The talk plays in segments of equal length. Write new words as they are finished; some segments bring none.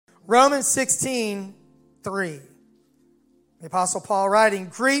Romans 16:3. The Apostle Paul writing,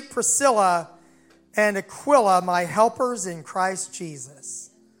 "Greet Priscilla and Aquila, my helpers in Christ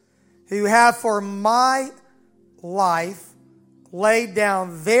Jesus, who have for my life laid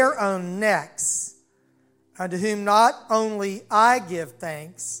down their own necks, unto whom not only I give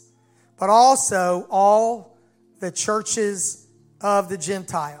thanks, but also all the churches of the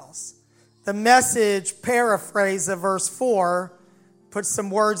Gentiles." The Message paraphrase of verse 4 puts some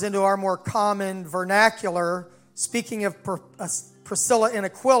words into our more common vernacular. Speaking of Priscilla and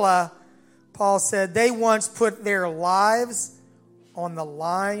Aquila, Paul said, "They once put their lives on the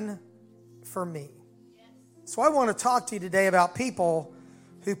line for me." So I want to talk to you today about people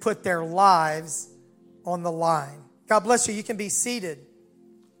who put their lives on the line. God bless you. You can be seated.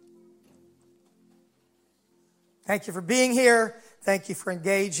 Thank you for being here. Thank you for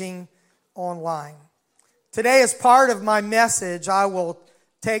engaging online. Today, as part of my message, I will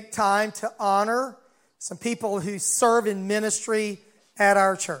take time to honor some people who serve in ministry at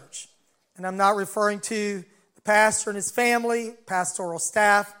our church. And I'm not referring to the pastor and his family, pastoral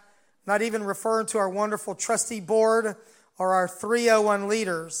staff, not even referring to our wonderful trustee board or our 301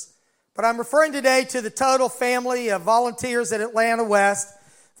 leaders. But I'm referring today to the total family of volunteers at Atlanta West,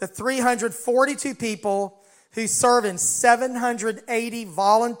 the 342 people who serve in 780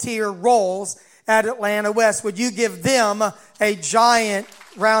 volunteer roles at Atlanta West. Would you give them a giant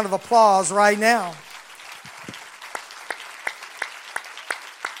round of applause right now?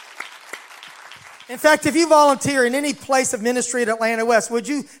 In fact, if you volunteer in any place of ministry at Atlanta West, would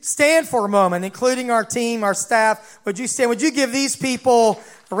you stand for a moment, including our team, our staff? Would you stand? Would you give these people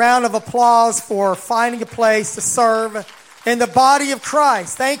a round of applause for finding a place to serve in the body of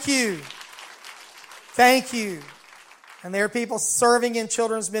Christ? Thank you. Thank you. And there are people serving in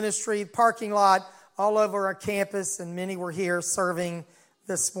children's ministry, parking lot, all over our campus, and many were here serving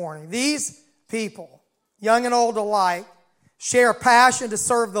this morning. These people, young and old alike, share a passion to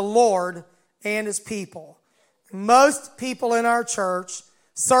serve the Lord and His people. Most people in our church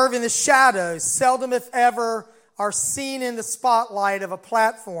serve in the shadows, seldom if ever are seen in the spotlight of a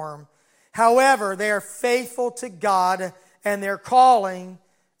platform. However, they are faithful to God and their calling,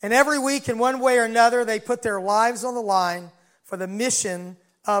 and every week in one way or another, they put their lives on the line for the mission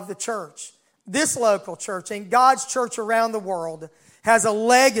of the church. This local church and God's church around the world has a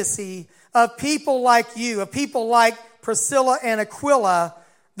legacy of people like you, of people like Priscilla and Aquila,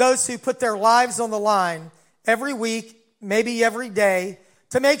 those who put their lives on the line every week, maybe every day,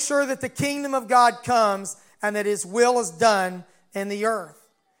 to make sure that the kingdom of God comes and that His will is done in the earth.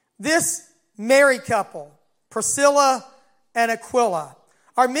 This married couple, Priscilla and Aquila,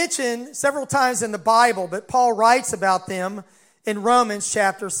 are mentioned several times in the Bible, but Paul writes about them in Romans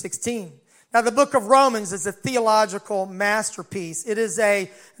chapter 16. Now, the book of Romans is a theological masterpiece. It is an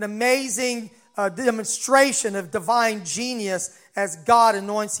amazing demonstration of divine genius as God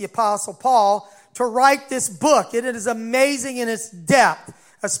anoints the Apostle Paul to write this book. It is amazing in its depth,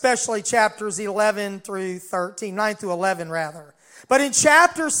 especially chapters 9 through 11 rather. But in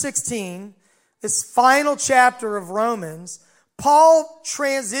chapter 16, this final chapter of Romans, Paul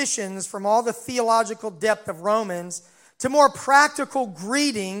transitions from all the theological depth of Romans to more practical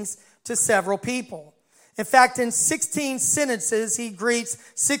greetings to several people. In fact, in 16 sentences, he greets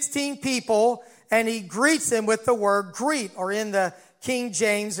 16 people, and he greets them with the word greet, or in the King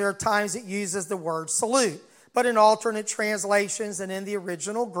James, there are times it uses the word salute. But in alternate translations and in the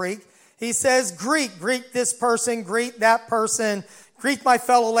original Greek, he says greet this person, greet that person, greet my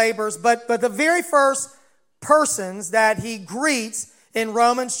fellow laborers. But the very first persons that he greets in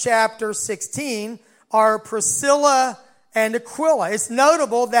Romans chapter 16 are Priscilla and Aquila. It's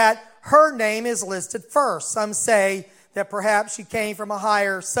notable that her name is listed first. Some say that perhaps she came from a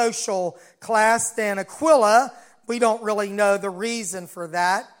higher social class than Aquila. We don't really know the reason for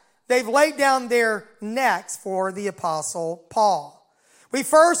that. They've laid down their necks for the Apostle Paul. We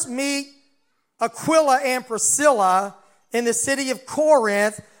first meet Aquila and Priscilla in the city of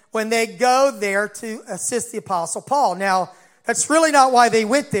Corinth when they go there to assist the Apostle Paul. Now, that's really not why they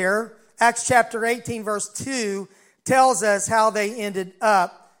went there. Acts chapter 18, verse 2 tells us how they ended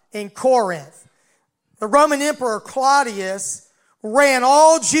up in Corinth. The Roman Emperor Claudius ran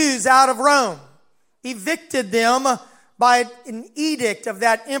all Jews out of Rome, evicted them by an edict of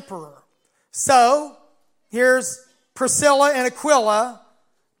that emperor. So, here's Priscilla and Aquila,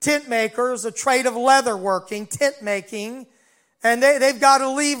 tent makers, a trade of leather working, tent making, and they've got to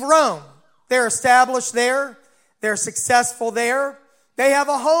leave Rome. They're established there. They're successful there. They have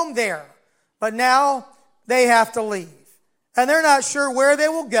a home there. But now they have to leave. And they're not sure where they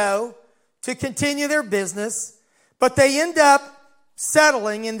will go to continue their business, but they end up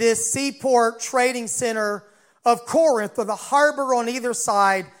settling in this seaport trading center of Corinth with a harbor on either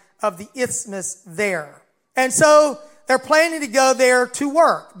side of the isthmus there. And so they're planning to go there to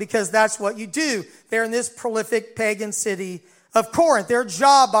work because that's what you do. They're in this prolific pagan city of Corinth. There are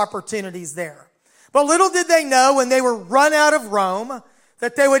job opportunities there. But little did they know when they were run out of Rome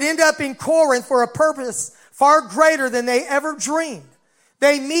that they would end up in Corinth for a purpose far greater than they ever dreamed.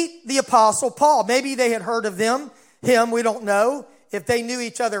 They meet the Apostle Paul. Maybe they had heard of him, we don't know if they knew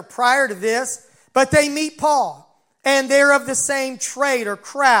each other prior to this, but they meet Paul, and they're of the same trade or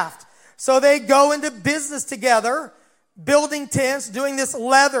craft. So they go into business together, building tents, doing this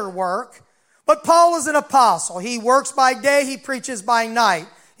leather work. But Paul is an apostle. He works by day, he preaches by night.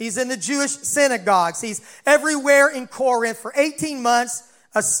 He's in the Jewish synagogues. He's everywhere in Corinth for 18 months,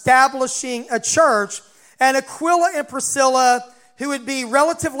 establishing a church. And Aquila and Priscilla, who would be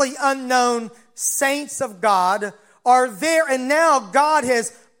relatively unknown saints of God, are there. And now God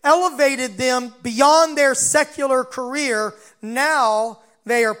has elevated them beyond their secular career. Now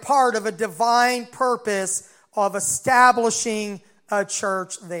they are part of a divine purpose of establishing a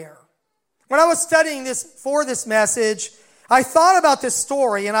church there. When I was studying this message, I thought about this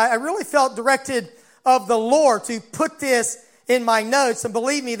story, and I really felt directed of the Lord to put this in my notes. And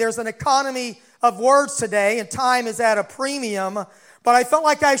believe me, there's an economy of words today, and time is at a premium. But I felt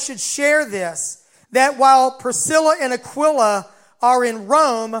like I should share this, that while Priscilla and Aquila are in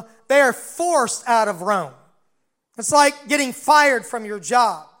Rome, they are forced out of Rome. It's like getting fired from your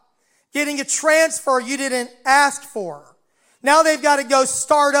job, getting a transfer you didn't ask for. Now they've got to go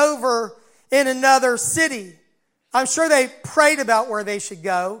start over in another city. I'm sure they prayed about where they should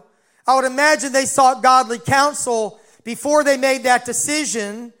go. I would imagine they sought godly counsel before they made that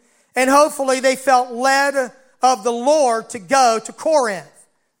decision, and hopefully they felt led of the Lord to go to Corinth.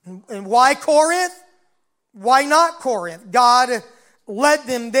 And why Corinth? Why not Corinth? God led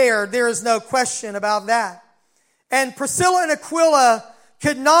them there. There is no question about that. And Priscilla and Aquila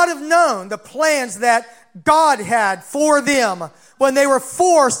could not have known the plans that God had for them when they were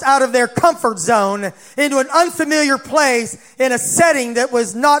forced out of their comfort zone into an unfamiliar place in a setting that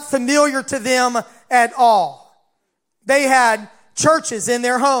was not familiar to them at all. They had churches in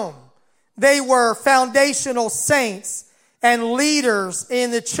their home. They were foundational saints and leaders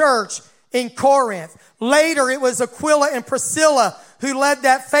in the church in Corinth. Later, it was Aquila and Priscilla who led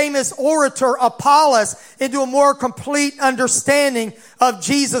that famous orator Apollos into a more complete understanding of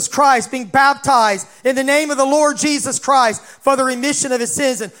Jesus Christ, being baptized in the name of the Lord Jesus Christ for the remission of his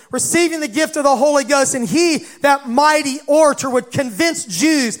sins and receiving the gift of the Holy Ghost. And he, that mighty orator, would convince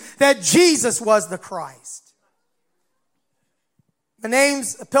Jews that Jesus was the Christ. The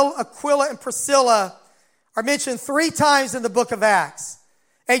names Aquila and Priscilla are mentioned 3 times in the book of Acts,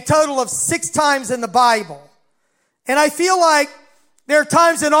 a total of 6 times in the Bible. And I feel like there are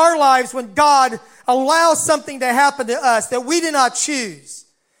times in our lives when God allows something to happen to us that we did not choose.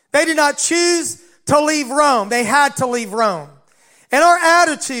 They did not choose to leave Rome. They had to leave Rome. And our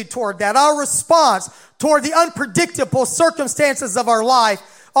attitude toward that, our response toward the unpredictable circumstances of our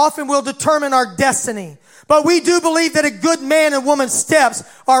life often will determine our destiny. But we do believe that a good man and woman's steps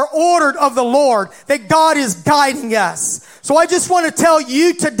are ordered of the Lord, that God is guiding us. So I just want to tell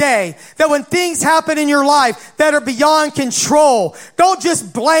you today that when things happen in your life that are beyond control, don't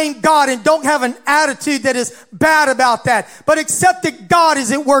just blame God and don't have an attitude that is bad about that, but accept that God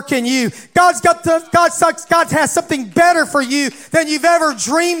is at work in you. God has something better for you than you've ever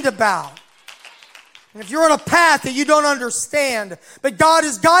dreamed about. And if you're on a path that you don't understand, but God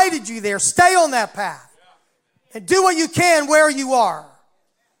has guided you there, stay on that path. And do what you can where you are.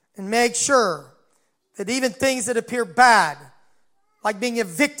 And make sure that even things that appear bad, like being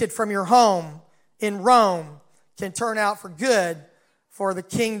evicted from your home in Rome, can turn out for good for the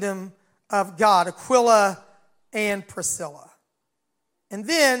kingdom of God. Aquila and Priscilla. And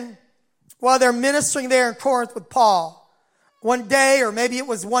then, while they're ministering there in Corinth with Paul, one day, or maybe it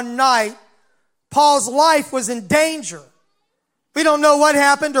was one night, Paul's life was in danger. We don't know what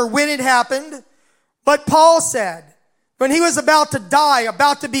happened or when it happened. But Paul said, when he was about to die,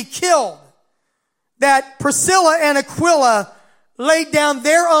 about to be killed, that Priscilla and Aquila laid down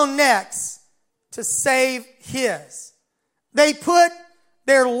their own necks to save his. They put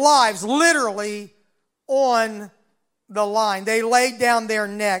their lives literally on the line. They laid down their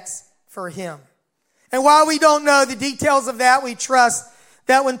necks for him. And while we don't know the details of that, we trust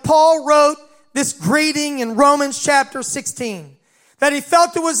that when Paul wrote this greeting in Romans chapter 16, that he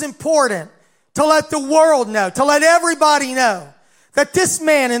felt it was important to let the world know, to let everybody know that this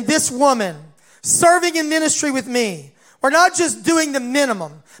man and this woman serving in ministry with me were not just doing the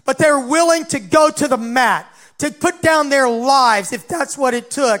minimum, but they're willing to go to the mat, to put down their lives, if that's what it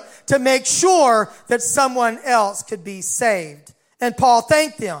took, to make sure that someone else could be saved. And Paul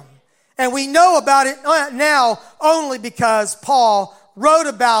thanked them. And we know about it now only because Paul wrote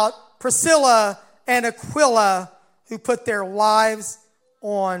about Priscilla and Aquila, who put their lives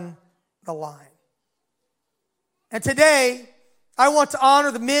on the line. And today, I want to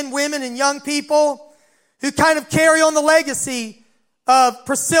honor the men, women, and young people who kind of carry on the legacy of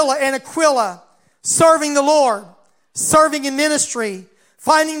Priscilla and Aquila, serving the Lord, serving in ministry,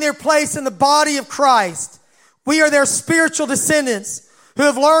 finding their place in the body of Christ. We are their spiritual descendants who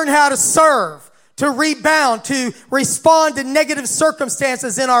have learned how to serve, to rebound, to respond to negative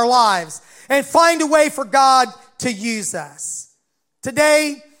circumstances in our lives, and find a way for God to use us.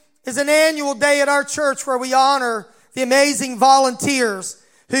 Today is an annual day at our church where we honor the amazing volunteers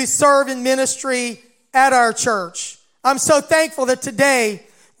who serve in ministry at our church. I'm so thankful that today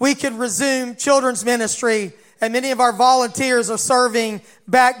we could resume children's ministry, and many of our volunteers are serving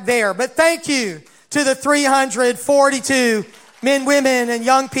back there. But thank you to the 342 men, women, and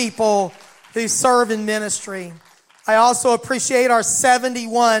young people who serve in ministry. I also appreciate our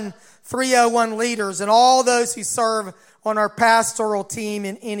 71 301 leaders and all those who serve on our pastoral team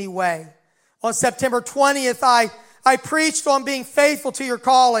in any way. On September 20th, I preached on being faithful to your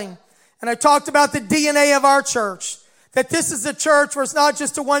calling, and I talked about the DNA of our church, that this is a church where it's not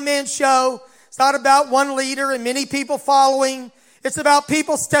just a one-man show. It's not about one leader and many people following. It's about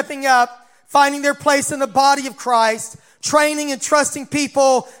people stepping up, finding their place in the body of Christ, training and trusting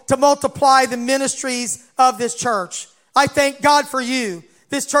people to multiply the ministries of this church. I thank God for you.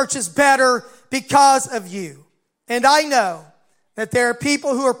 This church is better because of you. And I know that there are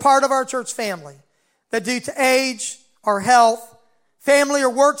people who are part of our church family that due to age or health, family or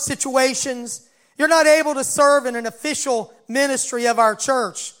work situations, you're not able to serve in an official ministry of our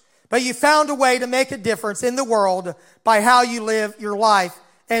church, but you found a way to make a difference in the world by how you live your life.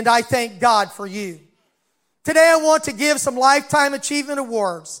 And I thank God for you. Today I want to give some Lifetime Achievement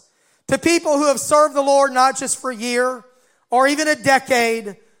Awards to people who have served the Lord not just for a year or even a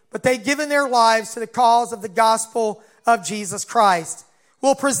decade, but they've given their lives to the cause of the gospel of Jesus Christ.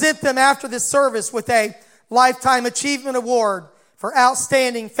 We'll present them after this service with a Lifetime Achievement Award for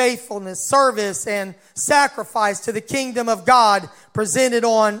outstanding faithfulness, service, and sacrifice to the kingdom of God presented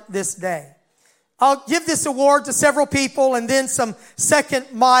on this day. I'll give this award to several people and then some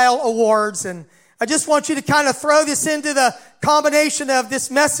second mile awards. And I just want you to kind of throw this into the combination of this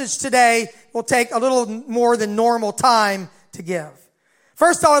message today. Will take a little more than normal time to give.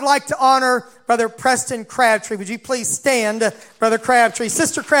 First, I would like to honor Brother Preston Crabtree. Would you please stand, Brother Crabtree?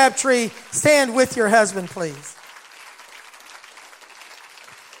 Sister Crabtree, stand with your husband, please.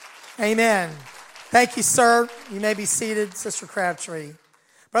 Amen. Thank you, sir. You may be seated, Sister Crabtree.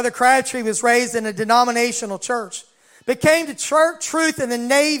 Brother Crabtree was raised in a denominational church, but came to truth in the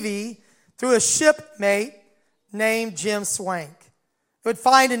Navy through a shipmate named Jim Swank. He would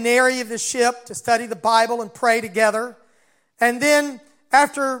find an area of the ship to study the Bible and pray together. And then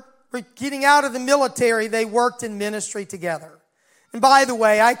after getting out of the military, they worked in ministry together. And by the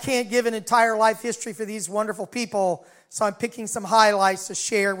way, I can't give an entire life history for these wonderful people, so I'm picking some highlights to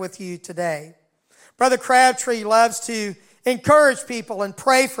share with you today. Brother Crabtree loves to encourage people and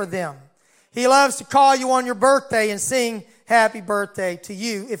pray for them. He loves to call you on your birthday and sing happy birthday to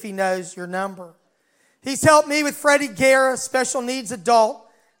you if he knows your number. He's helped me with Freddie Guerra, special needs adult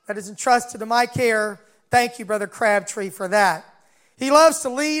that is entrusted to my care. Thank you, Brother Crabtree, for that. He loves to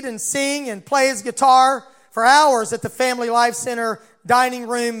lead and sing and play his guitar for hours at the Family Life Center dining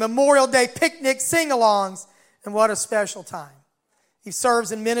room, Memorial Day picnic, sing-alongs, and what a special time. He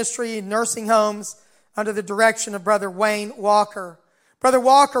serves in ministry in nursing homes under the direction of Brother Wayne Walker. Brother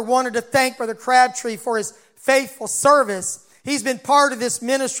Walker wanted to thank Brother Crabtree for his faithful service. He's been part of this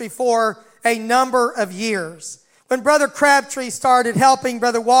ministry for a number of years. When Brother Crabtree started helping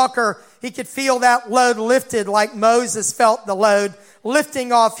Brother Walker, he could feel that load lifted like Moses felt the load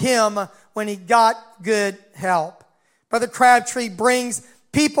lifting off him when he got good help. Brother Crabtree brings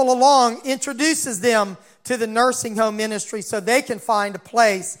people along, introduces them to the nursing home ministry so they can find a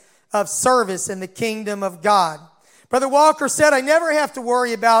place of service in the kingdom of God. Brother Walker said, I never have to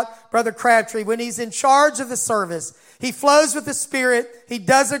worry about Brother Crabtree when he's in charge of the service. He flows with the Spirit. He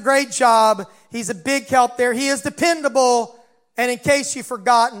does a great job. He's a big help there. He is dependable. And in case you've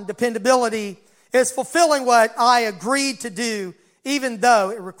forgotten, dependability is fulfilling what I agreed to do, even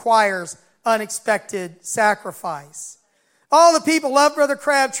though it requires unexpected sacrifice. All the people love Brother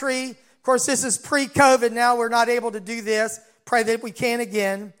Crabtree. Of course, this is pre-COVID. Now we're not able to do this. Pray that we can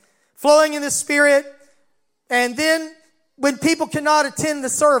again. Flowing in the Spirit. And then when people cannot attend the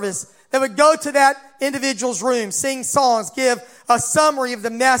service, that would go to that individual's room, sing songs, give a summary of the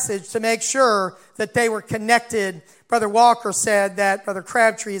message to make sure that they were connected. Brother Walker said that Brother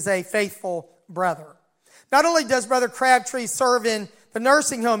Crabtree is a faithful brother. Not only does Brother Crabtree serve in the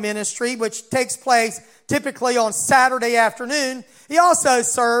nursing home ministry, which takes place typically on Saturday afternoon, he also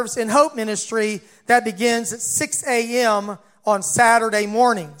serves in Hope Ministry that begins at 6 a.m. on Saturday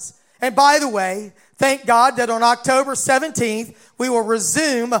mornings. And by the way, thank God that on October 17th, we will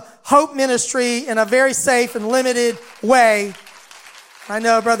resume Hope Ministry in a very safe and limited way. I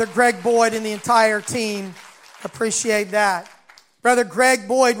know Brother Greg Boyd and the entire team appreciate that. Brother Greg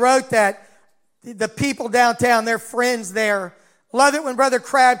Boyd wrote that the people downtown, their friends there, love it when Brother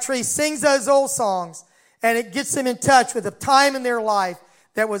Crabtree sings those old songs and it gets them in touch with a time in their life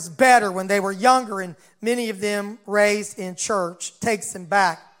that was better when they were younger, and many of them raised in church. Takes them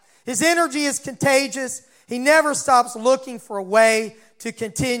back. His energy is contagious. He never stops looking for a way to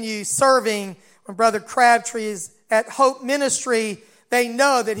continue serving. When Brother Crabtree is at Hope Ministry, they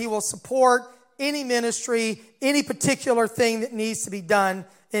know that he will support any ministry, any particular thing that needs to be done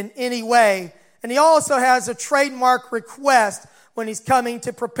in any way. And he also has a trademark request when he's coming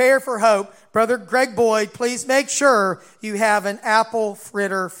to prepare for Hope. Brother Greg Boyd, please make sure you have an apple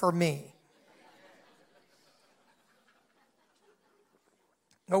fritter for me.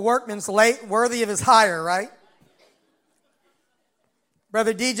 A workman's late, worthy of his hire, right?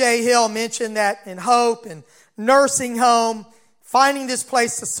 Brother DJ Hill mentioned that in Hope and nursing home, finding this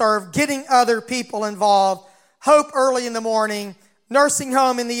place to serve, getting other people involved, Hope early in the morning, nursing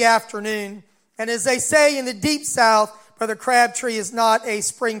home in the afternoon. And as they say in the Deep South, Brother Crabtree is not a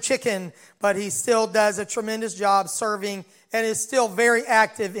spring chicken, but he still does a tremendous job serving and is still very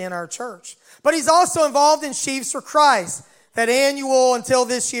active in our church. But he's also involved in Sheaves for Christ, that annual, until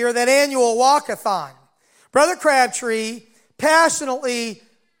this year, that annual walkathon. Brother Crabtree passionately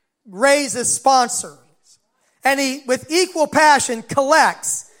raises sponsors, and he, with equal passion,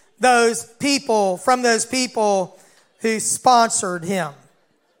 collects those people from those people who sponsored him.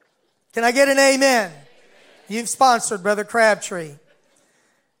 Can I get an amen? You've sponsored Brother Crabtree.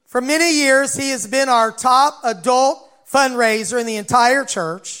 For many years, he has been our top adult fundraiser in the entire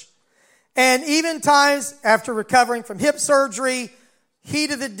church. And even times after recovering from hip surgery,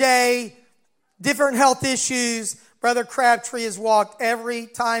 heat of the day, different health issues, Brother Crabtree has walked every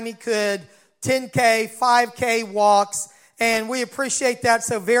time he could, 10K, 5K walks, and we appreciate that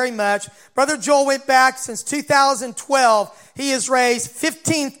so very much. Brother Joel went back since 2012. He has raised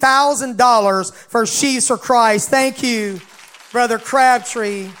 $15,000 for Sheaves for Christ. Thank you, Brother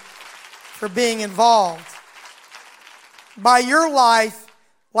Crabtree, for being involved. By your life,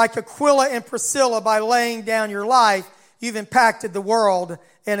 like Aquila and Priscilla, by laying down your life, you've impacted the world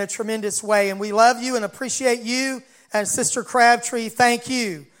in a tremendous way. And we love you and appreciate you. And Sister Crabtree, thank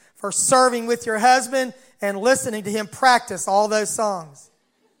you for serving with your husband and listening to him practice all those songs.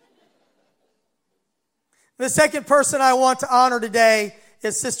 The second person I want to honor today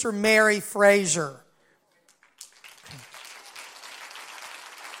is Sister Mary Frazier.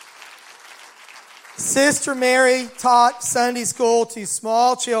 Sister Mary taught Sunday school to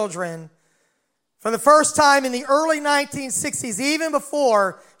small children for the first time in the early 1960s, even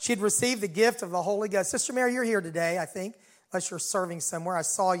before she'd received the gift of the Holy Ghost. Sister Mary, you're here today, I think, unless you're serving somewhere. I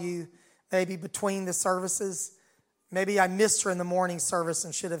saw you maybe between the services. Maybe I missed her in the morning service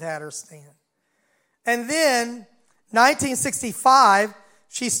and should have had her stand. And then, 1965,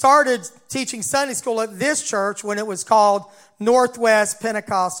 she started teaching Sunday school at this church when it was called Northwest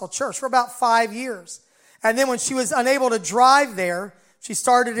Pentecostal Church for about 5 years. And then when she was unable to drive there, she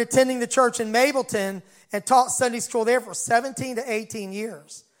started attending the church in Mableton and taught Sunday school there for 17 to 18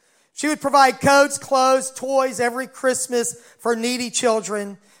 years. She would provide coats, clothes, toys every Christmas for needy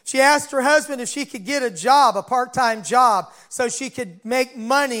children. She asked her husband if she could get a job, a part-time job, so she could make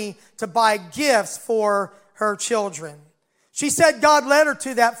money to buy gifts for her children. She said God led her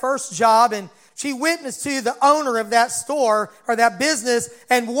to that first job, and she witnessed to the owner of that store or that business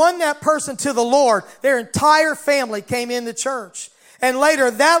and won that person to the Lord. Their entire family came into church. And later,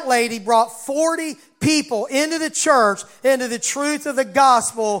 that lady brought 40 people into the church, into the truth of the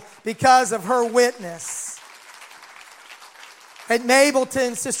gospel because of her witness. At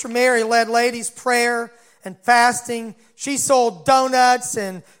Mableton, Sister Mary led ladies' prayer and fasting. She sold donuts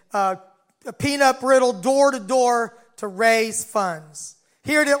and a peanut brittle door to door to raise funds.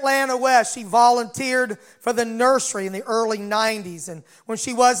 Here at Atlanta West, she volunteered for the nursery in the early 90s. And when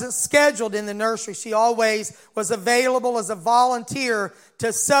she wasn't scheduled in the nursery, she always was available as a volunteer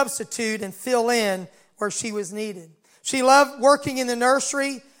to substitute and fill in where she was needed. She loved working in the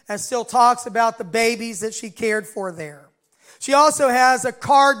nursery and still talks about the babies that she cared for there. She also has a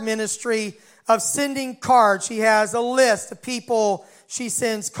card ministry of sending cards. She has a list of people she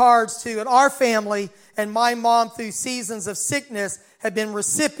sends cards to. And our family and my mom, through seasons of sickness, have been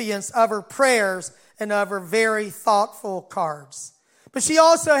recipients of her prayers and of her very thoughtful cards. But she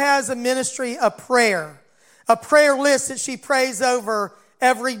also has a ministry of prayer, a prayer list that she prays over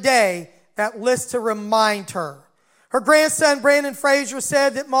every day, that list to remind her. Her grandson, Brandon Frazier,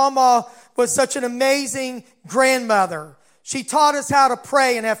 said that Mama was such an amazing grandmother. She taught us how to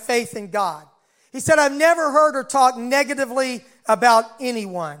pray and have faith in God. He said, I've never heard her talk negatively about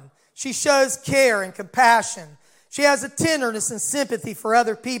anyone. She shows care and compassion. She has a tenderness and sympathy for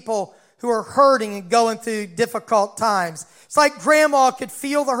other people who are hurting and going through difficult times. It's like Grandma could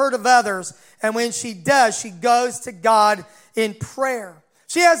feel the hurt of others, and when she does, she goes to God in prayer.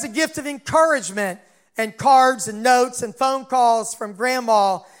 She has a gift of encouragement, and cards and notes and phone calls from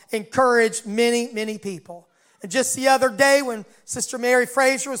Grandma encourage many, many people. And just the other day when Sister Mary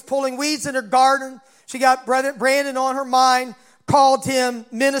Frazier was pulling weeds in her garden, she got Brother Brandon on her mind, called him,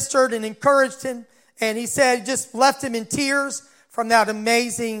 ministered and encouraged him. And he said just left him in tears from that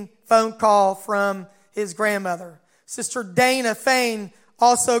amazing phone call from his grandmother. Sister Dana Fain,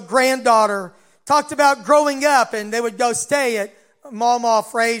 also granddaughter, talked about growing up, and they would go stay at Mama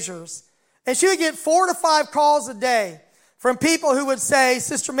Frazier's. And she would get 4 to 5 calls a day from people who would say,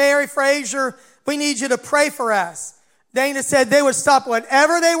 Sister Mary Frazier, we need you to pray for us. Dana said they would stop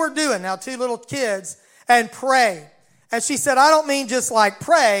whatever they were doing, now 2 little kids, and pray. And she said, I don't mean just like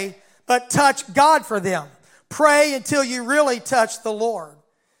pray, but touch God for them. Pray until you really touch the Lord.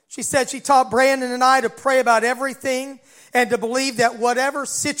 She said she taught Brandon and I to pray about everything and to believe that whatever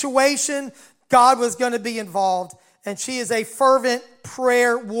situation, God was going to be involved. And she is a fervent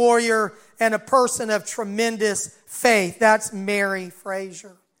prayer warrior and a person of tremendous faith. That's Mary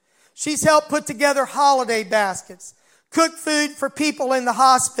Frazier. She's helped put together holiday baskets, cooked food for people in the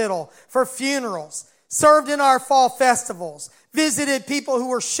hospital, for funerals, served in our fall festivals, visited people who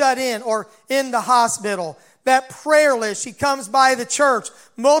were shut in or in the hospital. That prayer list, she comes by the church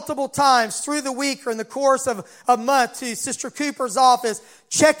multiple times through the week or in the course of a month to Sister Cooper's office,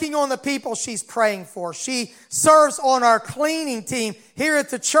 checking on the people she's praying for. She serves on our cleaning team here at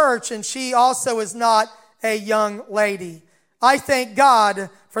the church, and she also is not a young lady. I thank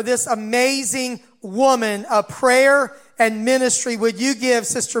God for this amazing woman of prayer and ministry. Would you give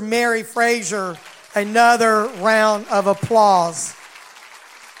Sister Mary Frazier another round of applause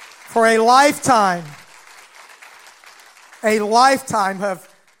for a lifetime of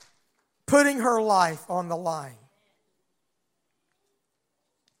putting her life on the line.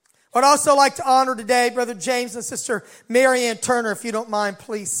 I'd also like to honor today Brother James and Sister Mary Ann Turner. If you don't mind,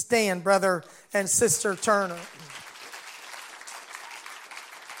 please stand, Brother and Sister Turner.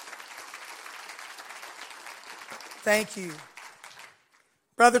 Thank you.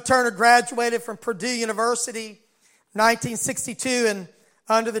 Brother Turner graduated from Purdue University in 1962 and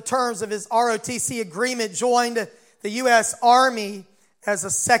under the terms of his ROTC agreement joined the U.S. Army as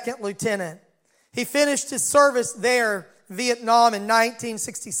a second lieutenant. He finished his service there in Vietnam in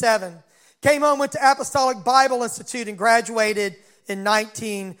 1967. Came home, went to Apostolic Bible Institute and graduated in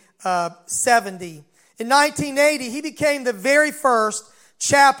 1970. In 1980, he became the very first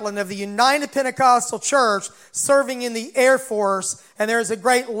chaplain of the United Pentecostal Church, serving in the Air Force, and there is a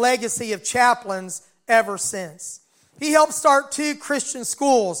great legacy of chaplains ever since. He helped start 2 Christian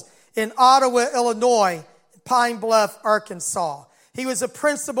schools in Ottawa, Illinois, Pine Bluff, Arkansas. He was a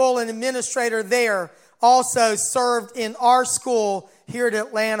principal and administrator there, also served in our school here at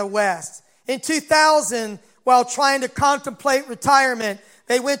Atlanta West. In 2000, while trying to contemplate retirement,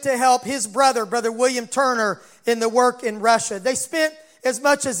 they went to help his brother, Brother William Turner, in the work in Russia. They spent as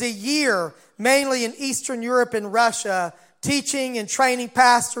much as a year, mainly in Eastern Europe and Russia, teaching and training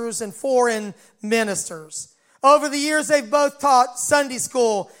pastors and foreign ministers. Over the years, they've both taught Sunday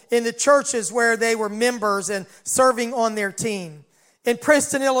school in the churches where they were members and serving on their team. In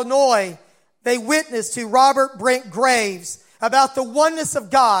Princeton, Illinois, they witnessed to Robert Brent Graves about the oneness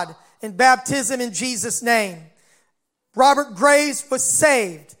of God and baptism in Jesus' name. Robert Graves was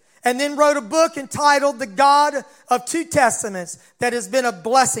saved and then wrote a book entitled The God of Two Testaments that has been a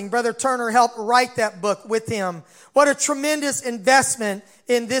blessing. Brother Turner helped write that book with him. What a tremendous investment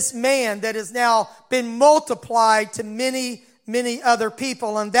in this man that has now been multiplied to many, many other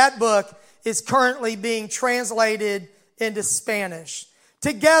people. And that book is currently being translated into Spanish.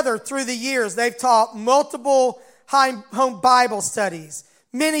 Together, through the years, they've taught multiple home Bible studies.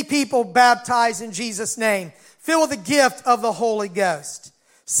 Many people baptized in Jesus' name, filled with the gift of the Holy Ghost.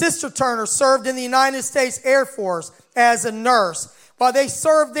 Sister Turner served in the United States Air Force as a nurse. While they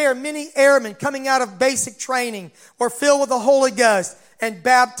served there, many airmen coming out of basic training were filled with the Holy Ghost and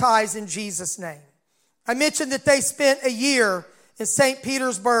baptized in Jesus' name. I mentioned that they spent a year in St.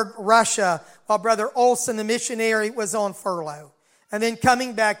 Petersburg, Russia, while Brother Olson, the missionary, was on furlough. And then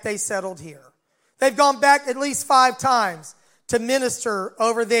coming back, they settled here. They've gone back at least 5 times to minister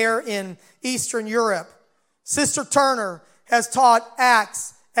over there in Eastern Europe. Sister Turner has taught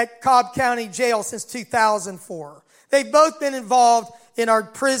Acts at Cobb County Jail since 2004. They've both been involved in our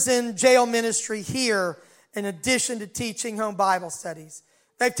prison jail ministry here, in addition to teaching home Bible studies.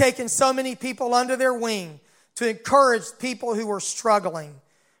 They've taken so many people under their wing to encourage people who were struggling.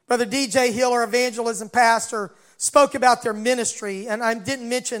 Brother DJ Hill, our evangelism pastor, spoke about their ministry, and I didn't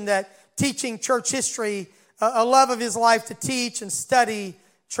mention that teaching church history, a love of his life to teach and study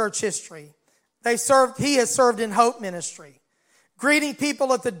church history. He has served in Hope Ministry, greeting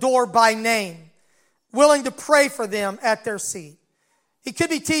people at the door by name, willing to pray for them at their seat. He could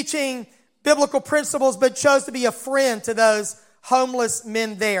be teaching biblical principles, but chose to be a friend to those homeless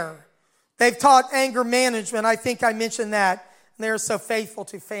men there. They've taught anger management. I think I mentioned that. And they're so faithful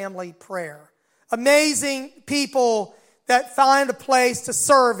to family prayer. Amazing people that find a place to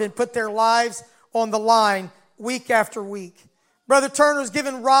serve and put their lives on the line week after week. Brother Turner's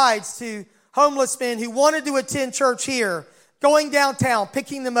given rides to homeless men who wanted to attend church here, going downtown,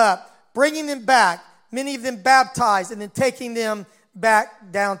 picking them up, bringing them back, many of them baptized, and then taking them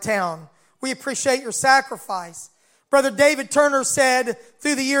back downtown. We appreciate your sacrifice. Brother David Turner said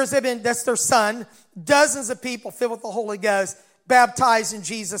through the years that's their son, dozens of people filled with the Holy Ghost, baptized in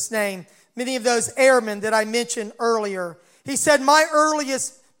Jesus' name. Many of those airmen that I mentioned earlier. He said, my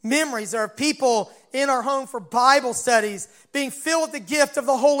earliest memories are of people in our home for Bible studies being filled with the gift of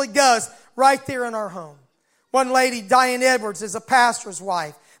the Holy Ghost right there in our home. One lady, Diane Edwards, is a pastor's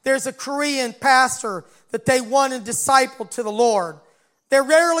wife. There's a Korean pastor that they won and discipled to the Lord. They're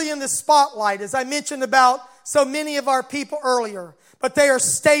rarely in the spotlight, as I mentioned about so many of our people earlier, but they are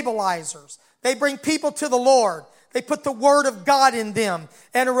stabilizers. They bring people to the Lord. They put the Word of God in them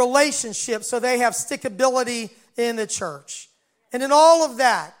and a relationship so they have stickability in the church. And in all of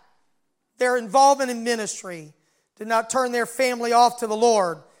that, their involvement in ministry did not turn their family off to the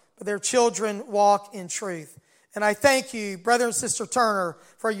Lord, but their children walk in truth. And I thank you, Brother and Sister Turner,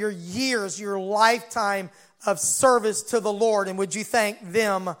 for your years, your lifetime of service to the Lord. And would you thank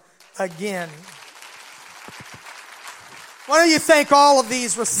them again? Why don't you thank all of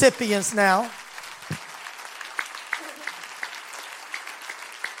these recipients now?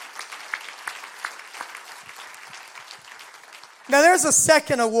 Now, there's a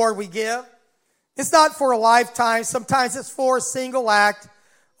second award we give. It's not for a lifetime. Sometimes it's for a single act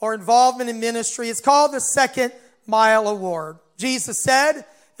or involvement in ministry. It's called the Second Mile Award. Jesus said,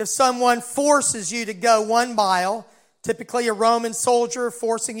 if someone forces you to go 1 mile, typically a Roman soldier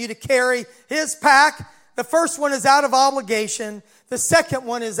forcing you to carry his pack, the first one is out of obligation. The second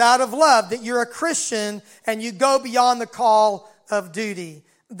one is out of love, that you're a Christian and you go beyond the call of duty.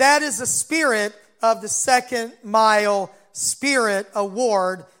 That is the spirit of the Second Mile Spirit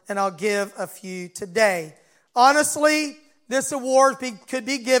Award, and I'll give a few today. Honestly, this award could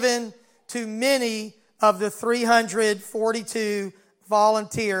be given to many of the 342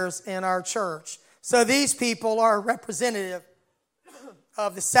 volunteers in our church. So these people are representative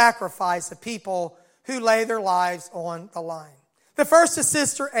of the sacrifice of people who lay their lives on the line. The first is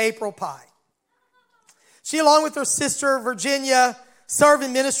Sister April Pye. She, along with her sister Virginia, serve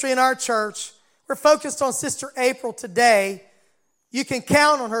in ministry in our church. We're focused on Sister April today. You can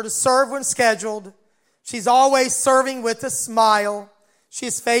count on her to serve when scheduled. She's always serving with a smile. She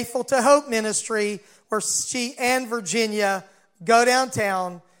is faithful to Hope Ministry, where she and Virginia go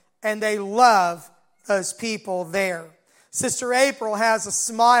downtown, and they love those people there. Sister April has a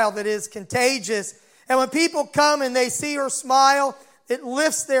smile that is contagious, and when people come and they see her smile, it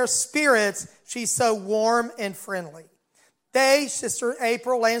lifts their spirits. She's so warm and friendly. They, Sister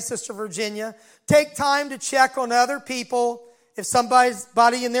April and Sister Virginia, take time to check on other people. If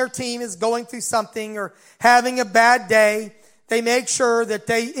somebody in their team is going through something or having a bad day, they make sure that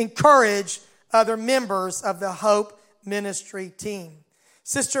they encourage other members of the Hope Ministry team.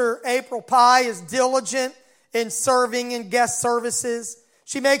 Sister April Pye is diligent in serving in guest services.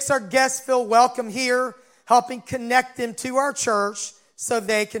 She makes our guests feel welcome here, helping connect them to our church so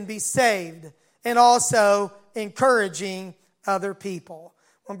they can be saved, and also encouraging other people.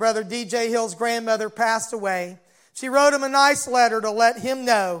 When Brother DJ Hill's grandmother passed away, she wrote him a nice letter to let him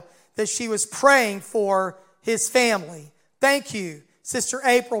know that she was praying for his family. Thank you, Sister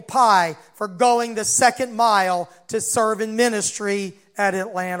April Pye, for going the second mile to serve in ministry at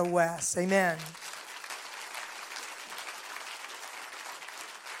Atlanta West. Amen.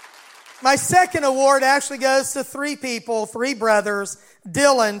 My second award actually goes to three people, three brothers,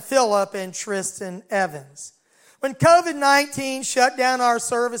 Dylan, Philip, and Tristan Evans. When COVID-19 shut down our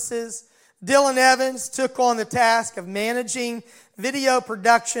services, Dylan Evans took on the task of managing video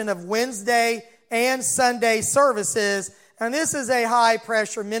production of Wednesday and Sunday services. And this is a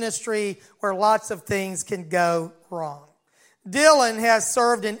high-pressure ministry where lots of things can go wrong. Dylan has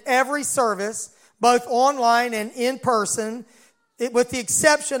served in every service, both online and in person, with the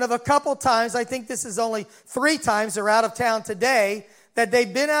exception of a couple times. I think this is only 3 times they're out of town today, that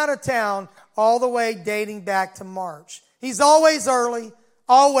they've been out of town all the way dating back to March. He's always early,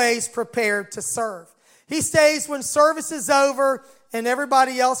 always prepared to serve. He stays when service is over and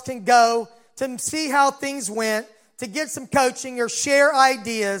everybody else can go to see how things went, to get some coaching or share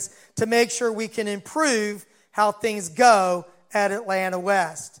ideas to make sure we can improve how things go at Atlanta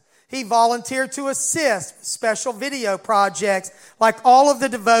West. He volunteered to assist with special video projects like all of the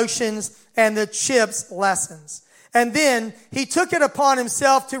devotions and the CHIPS lessons. And then he took it upon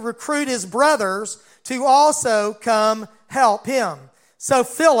himself to recruit his brothers to also come help him. So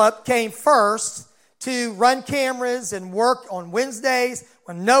Philip came first to run cameras and work on Wednesdays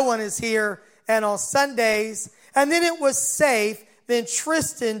when no one is here and on Sundays. And then it was safe. Then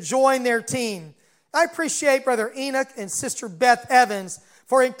Tristan joined their team. I appreciate Brother Enoch and Sister Beth Evans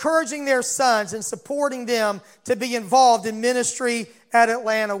for encouraging their sons and supporting them to be involved in ministry at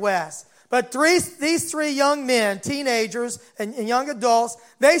Atlanta West. But these 3 young men, teenagers and young adults,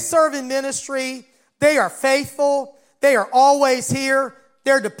 they serve in ministry. They are faithful. They are always here.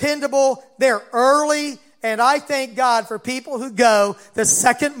 They're dependable. They're early. And I thank God for people who go the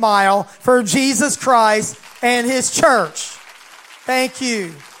second mile for Jesus Christ and His church. Thank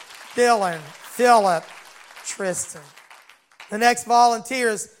you, Dylan, Philip, Tristan. The next volunteer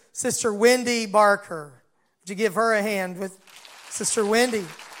is Sister Wendy Barker. Would you give her a hand with Sister Wendy?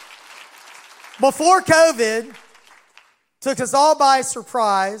 Before COVID took us all by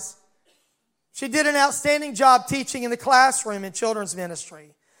surprise, she did an outstanding job teaching in the classroom in children's ministry.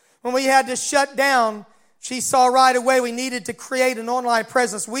 When we had to shut down, she saw right away we needed to create an online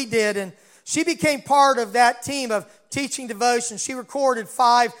presence. We did, and she became part of that team of teaching devotion. She recorded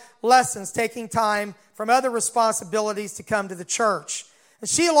 5 lessons, taking time from other responsibilities to come to the church. And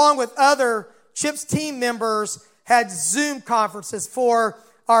she, along with other CHIPS team members, had Zoom conferences for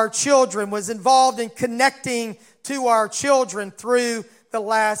our children, was involved in connecting to our children through the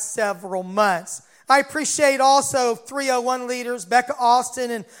last several months. I appreciate also 301 leaders, Becca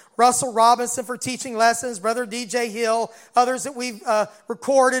Austin and Russell Robinson, for teaching lessons, Brother DJ Hill, others that we've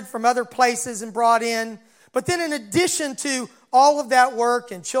recorded from other places and brought in. But then in addition to all of that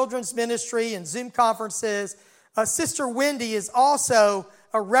work in children's ministry and Zoom conferences, Sister Wendy is also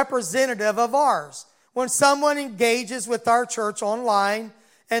a representative of ours. When someone engages with our church online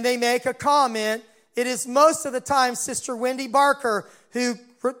and they make a comment, it is most of the time Sister Wendy Barker who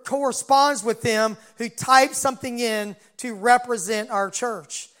corresponds with them, who types something in to represent our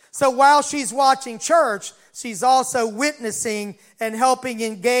church. So while she's watching church, she's also witnessing and helping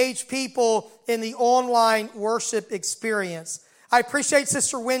engage people in the online worship experience. I appreciate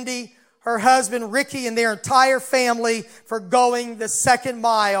Sister Wendy, her husband Ricky, and their entire family for going the second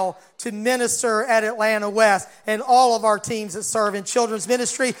mile to minister at Atlanta West, and all of our teams that serve in children's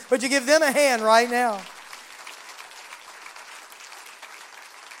ministry. Would you give them a hand right now?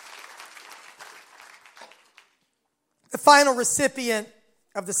 The final recipient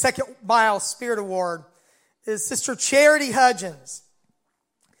of the Second Mile Spirit Award is Sister Charity Hudgens,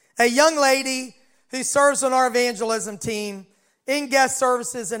 a young lady who serves on our evangelism team, in guest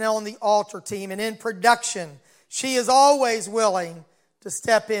services and on the altar team, and in production. She is always willing to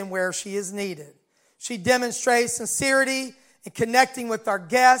step in where she is needed. She demonstrates sincerity in connecting with our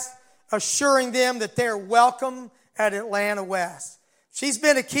guests, assuring them that they're welcome at Atlanta West. She's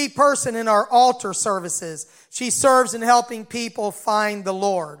been a key person in our altar services. She serves in helping people find the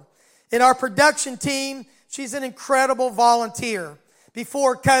Lord. In our production team, she's an incredible volunteer.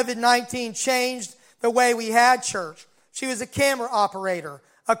 Before COVID-19 changed the way we had church, she was a camera operator,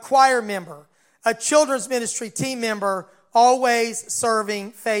 a choir member, a children's ministry team member, always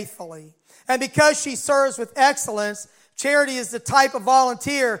serving faithfully. And because she serves with excellence, Charity is the type of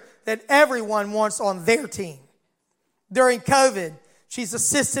volunteer that everyone wants on their team. During COVID, she's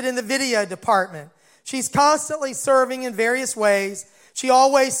assisted in the video department. She's constantly serving in various ways. She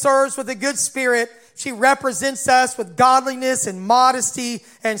always serves with a good spirit. She represents us with godliness and modesty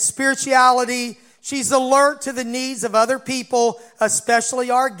and spirituality. She's alert to the needs of other people, especially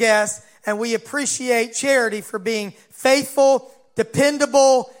our guests, and we appreciate Charity for being faithful,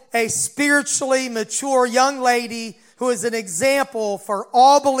 dependable, a spiritually mature young lady who is an example for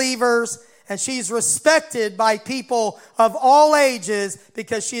all believers, and she's respected by people of all ages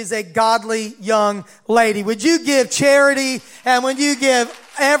because she is a godly young lady. Would you give Charity, and would you give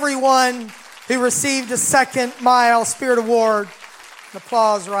everyone who received a Second Mile Spirit Award an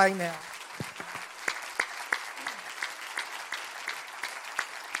applause right now?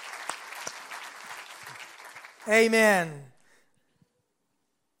 Amen.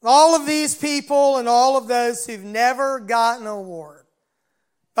 All of these people and all of those who've never gotten an award,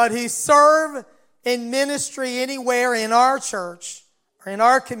 but who serve in ministry anywhere in our church or in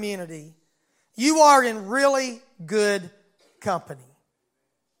our community, you are in really good company.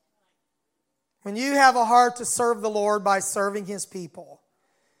 When you have a heart to serve the Lord by serving His people,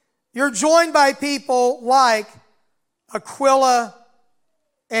 you're joined by people like Aquila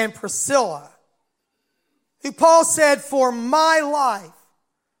and Priscilla, who Paul said, for my life,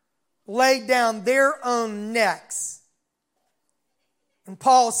 laid down their own necks. And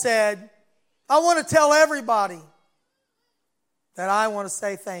Paul said, I want to tell everybody that I want to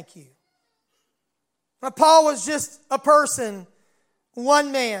say thank you. Now, Paul was just a person,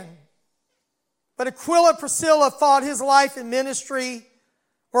 one man. But Aquila and Priscilla thought his life and ministry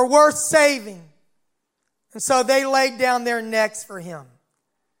were worth saving. And so they laid down their necks for him.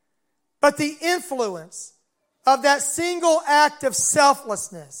 But the influence of that single act of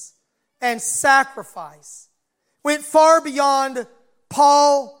selflessness and sacrifice went far beyond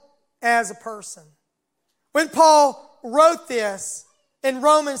Paul as a person. When Paul wrote this in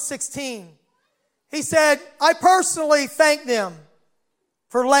Romans 16, he said, I personally thank them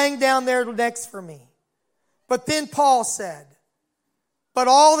for laying down their necks for me. But then Paul said, but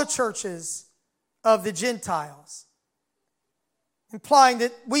all the churches of the Gentiles, implying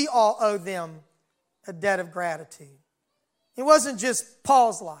that we all owe them a debt of gratitude. It wasn't just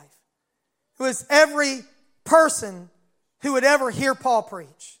Paul's life. It was every person who would ever hear Paul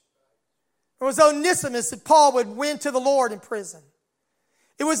preach. It was Onesimus that Paul would win to the Lord in prison.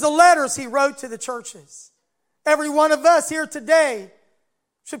 It was the letters he wrote to the churches. Every one of us here today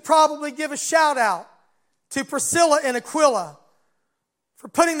should probably give a shout out to Priscilla and Aquila for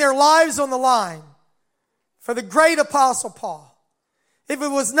putting their lives on the line for the great Apostle Paul. If it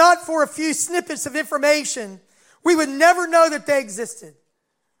was not for a few snippets of information, we would never know that they existed.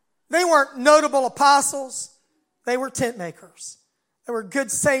 They weren't notable apostles. They were tent makers. They were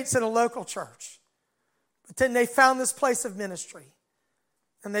good saints in a local church. But then they found this place of ministry,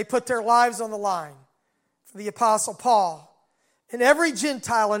 and they put their lives on the line for the Apostle Paul. And every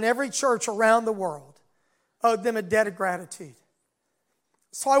Gentile and every church around the world owed them a debt of gratitude.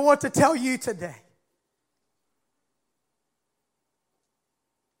 So I want to tell you today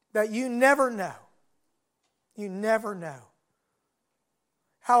that you never know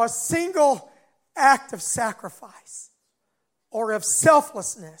how a single act of sacrifice or of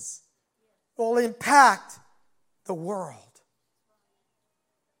selflessness will impact the world.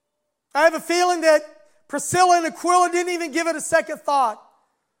 I have a feeling that Priscilla and Aquila didn't even give it a second thought.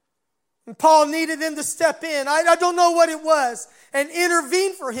 And Paul needed them to step in. I don't know what it was, and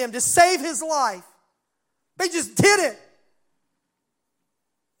intervene for him to save his life. They just did it.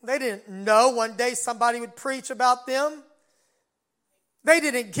 They didn't know one day somebody would preach about them. They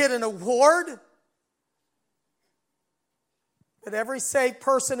didn't get an award. But every saved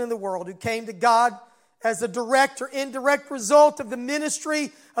person in the world who came to God as a direct or indirect result of the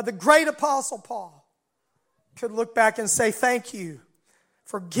ministry of the great Apostle Paul could look back and say, thank you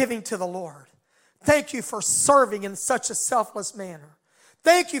for giving to the Lord. Thank you for serving in such a selfless manner.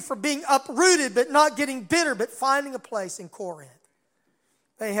 Thank you for being uprooted but not getting bitter, but finding a place in Corinth.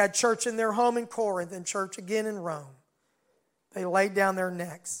 They had church in their home in Corinth and church again in Rome. They laid down their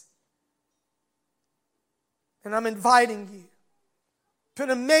necks. And I'm inviting you to an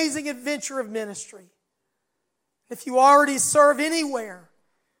amazing adventure of ministry. If you already serve anywhere,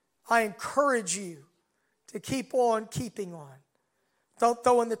 I encourage you to keep on keeping on. Don't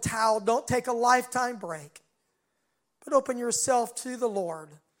throw in the towel. Don't take a lifetime break. But open yourself to the Lord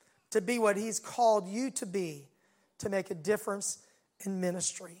to be what He's called you to be, to make a difference in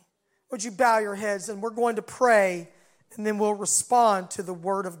ministry. Would you bow your heads, and we're going to pray, and then we'll respond to the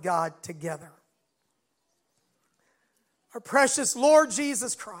Word of God together. Our precious Lord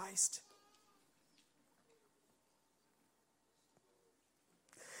Jesus Christ,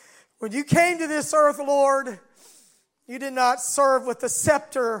 when you came to this earth, Lord, you did not serve with a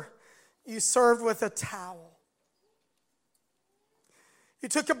scepter, you served with a towel. You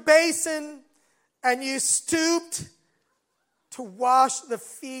took a basin and you stooped to wash the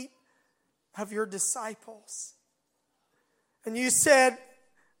feet of your disciples. And you said,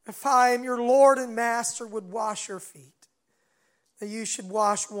 if I am your Lord and Master, would wash your feet, that you should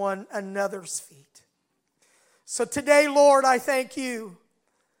wash one another's feet. So today, Lord, I thank you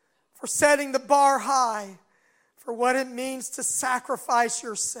for setting the bar high for what it means to sacrifice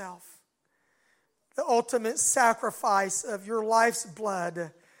yourself, the ultimate sacrifice of your life's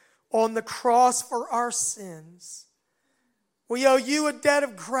blood on the cross for our sins. We owe you a debt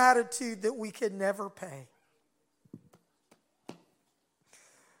of gratitude that we could never pay.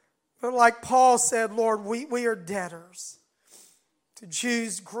 But like Paul said, Lord, we are debtors to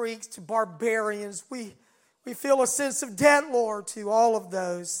Jews, Greeks, to barbarians. We feel a sense of debt, Lord, to all of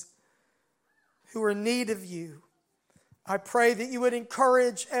those who are in need of you. I pray that you would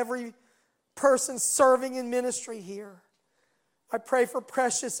encourage every person serving in ministry here. I pray for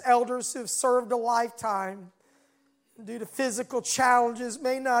precious elders who have served a lifetime, due to physical challenges,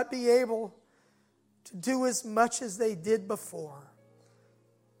 may not be able to do as much as they did before.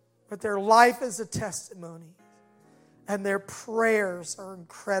 But their life is a testimony, and their prayers are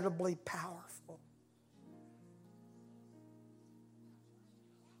incredibly powerful.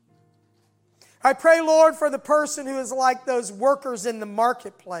 I pray, Lord, for the person who is like those workers in the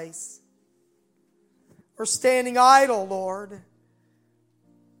marketplace, or standing idle, Lord.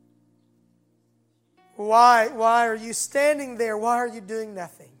 Why are you standing there? Why are you doing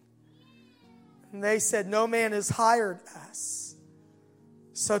nothing? And they said, no man has hired us.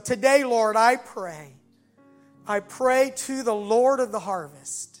 So today, Lord, I pray to the Lord of the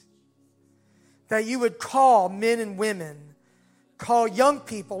harvest that you would call men and women, call young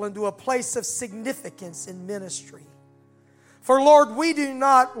people into a place of significance in ministry. For Lord, we do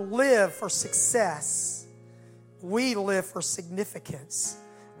not live for success. We live for significance.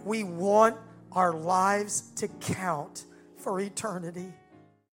 We want our lives to count for eternity.